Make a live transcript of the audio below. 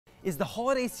Is the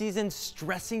holiday season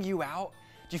stressing you out?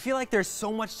 Do you feel like there's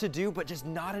so much to do but just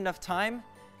not enough time?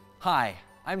 Hi,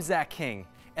 I'm Zach King,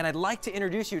 and I'd like to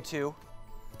introduce you to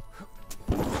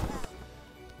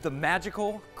the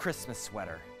magical Christmas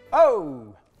sweater.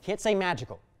 Oh, can't say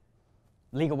magical.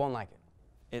 Legal won't like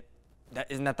it.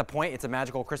 Isn't that the point? It's a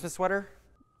magical Christmas sweater?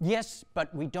 Yes,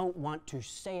 but we don't want to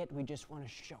say it, we just want to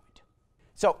show it.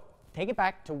 So, take it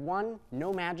back to one,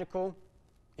 no magical,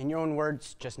 in your own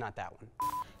words, just not that one.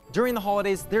 During the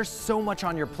holidays, there's so much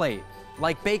on your plate,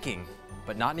 like baking,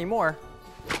 but not anymore.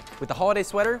 With the holiday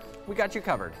sweater, we got you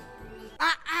covered.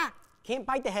 Can't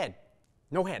bite the head.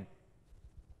 No head.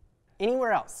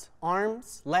 Anywhere else,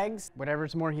 arms, legs,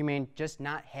 whatever's more humane, just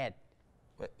not head.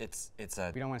 We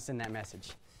don't want to send that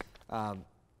message. And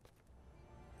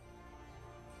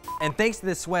thanks to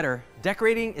this sweater,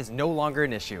 decorating is no longer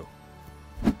an issue.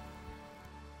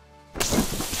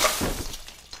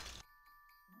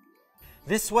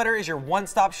 This sweater is your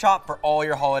one-stop shop for all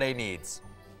your holiday needs.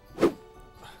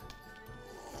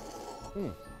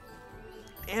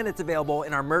 And it's available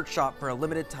in our merch shop for a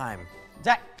limited time.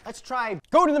 Zach, let's try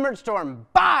go to the merch store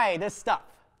and buy this stuff.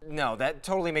 No, that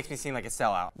totally makes me seem like a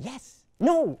sellout. Yes.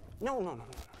 No.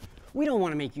 We don't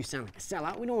want to make you sound like a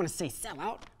sellout. We don't want to say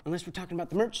sellout unless we're talking about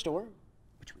the merch store,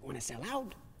 which we want to sell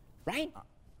out. Right?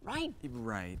 Right?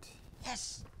 Right.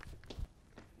 Yes.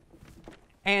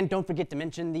 And don't forget to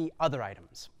mention the other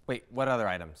items. Wait, what other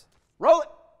items? Roll it!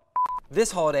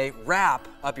 This holiday, wrap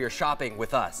up your shopping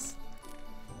with us.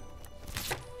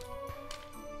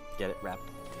 Get it? Wrap.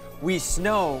 We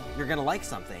know you're gonna like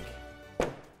something.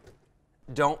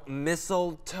 Don't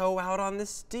mistletoe out on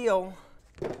this deal.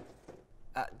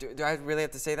 Do I really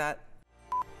have to say that?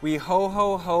 We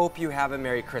hope you have a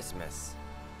Merry Christmas.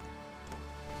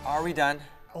 Are we done?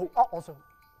 Oh, also,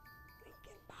 link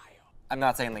in bio. I'm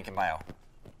not saying link in bio.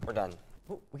 We're done.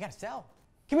 Oh, we gotta sell.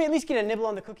 Can we at least get a nibble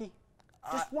on the cookie?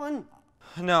 Just one.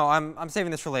 No, I'm saving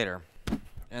this for later.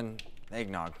 And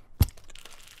eggnog.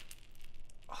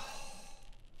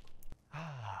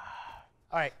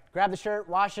 All right, grab the shirt,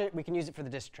 wash it. We can use it for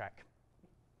the disc track.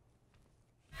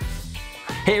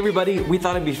 Hey everybody, we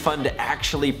thought it'd be fun to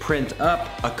actually print up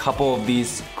a couple of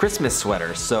these Christmas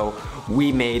sweaters. So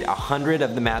we made 100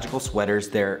 of the magical sweaters.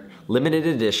 They're limited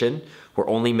edition. We're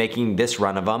only making this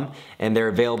run of them, and they're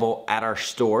available at our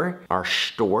store. I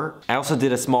also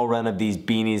did a small run of these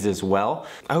beanies as well.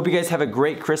 I hope you guys have a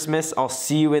great Christmas. I'll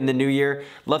see you in the new year.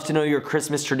 Love to know your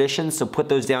Christmas traditions, so put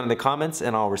those down in the comments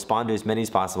and I'll respond to as many as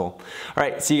possible. All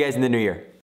right, see you guys in the new year.